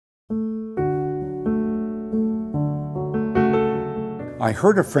I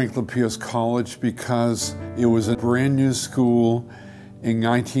heard of Franklin Pierce College because it was a brand new school in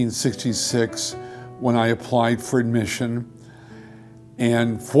 1966 when I applied for admission.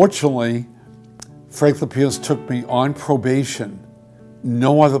 And fortunately, Franklin Pierce took me on probation.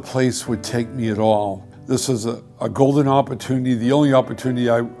 No other place would take me at all. This was a golden opportunity, the only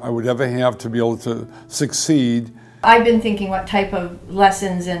opportunity I would ever have to be able to succeed. I've been thinking what type of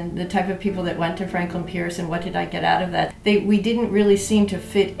lessons and the type of people that went to Franklin Pierce and what did I get out of that. We didn't really seem to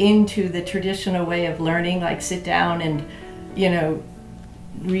fit into the traditional way of learning, like sit down and,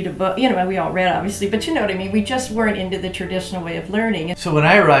 read a book. We all read obviously, but you know what I mean. We just weren't into the traditional way of learning. So when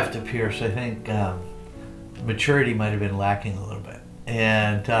I arrived at Pierce, I think maturity might have been lacking a little bit.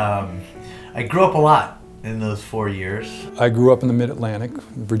 And I grew up a lot in those 4 years. I grew up in the Mid-Atlantic,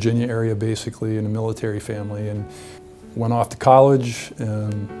 Virginia area basically, in a military family, and went off to college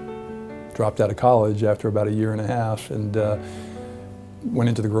and dropped out of college after about a year and a half, and went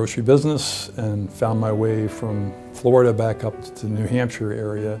into the grocery business and found my way from Florida back up to the New Hampshire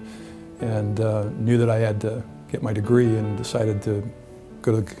area, and knew that I had to get my degree and decided to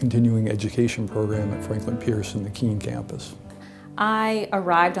go to the continuing education program at Franklin Pierce in the Keene campus. I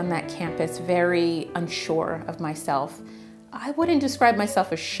arrived on that campus very unsure of myself. I wouldn't describe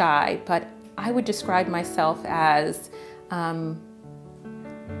myself as shy, but I would describe myself as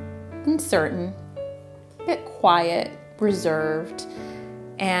uncertain, a bit quiet, reserved,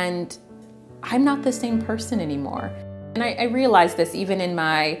 and I'm not the same person anymore. And I realize this even in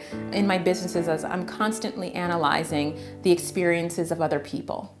my businesses, as I'm constantly analyzing the experiences of other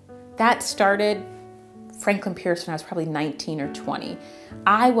people. That started Franklin Pierce when I was probably 19 or 20.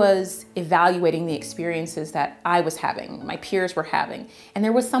 I was evaluating the experiences that I was having, my peers were having, and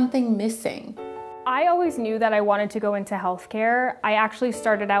there was something missing. I always knew that I wanted to go into healthcare. I actually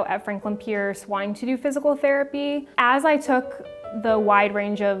started out at Franklin Pierce wanting to do physical therapy. As I took the wide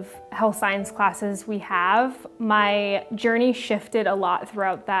range of health science classes we have, my journey shifted a lot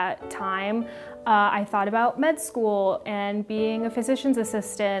throughout that time. I thought about med school and being a physician's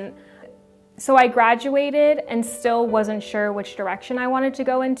assistant. So I graduated and still wasn't sure which direction I wanted to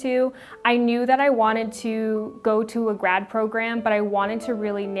go into. I knew that I wanted to go to a grad program, but I wanted to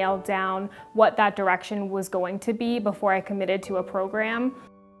really nail down what that direction was going to be before I committed to a program.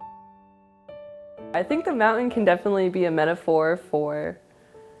 I think the mountain can definitely be a metaphor for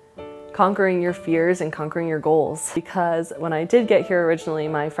conquering your fears and conquering your goals. Because when I did get here originally,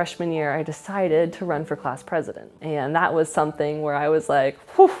 my freshman year, I decided to run for class president. And that was something where I was like,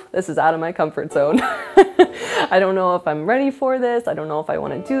 whew, this is out of my comfort zone. I don't know if I'm ready for this. I don't know if I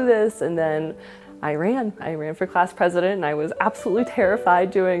want to do this. And then I ran for class president, and I was absolutely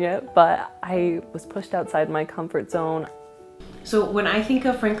terrified doing it, but I was pushed outside my comfort zone. So when I think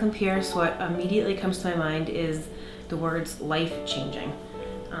of Franklin Pierce, what immediately comes to my mind is the words life-changing.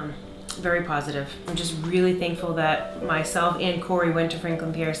 Very positive. I'm just really thankful that myself and Corey went to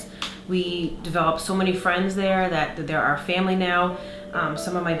Franklin Pierce. We developed so many friends there that they're our family now.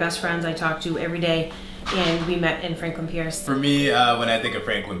 Some of my best friends I talk to every day, and we met in Franklin Pierce. For me, when I think of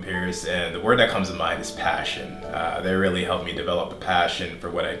Franklin Pierce, the word that comes to mind is passion. They really helped me develop a passion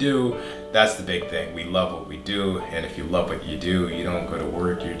for what I do. That's the big thing. We love what we do, and if you love what you do, you don't go to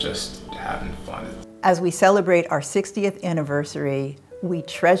work, you're just having fun. As we celebrate our 60th anniversary, we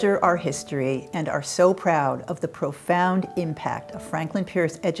treasure our history and are so proud of the profound impact a Franklin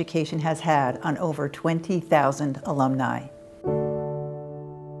Pierce education has had on over 20,000 alumni.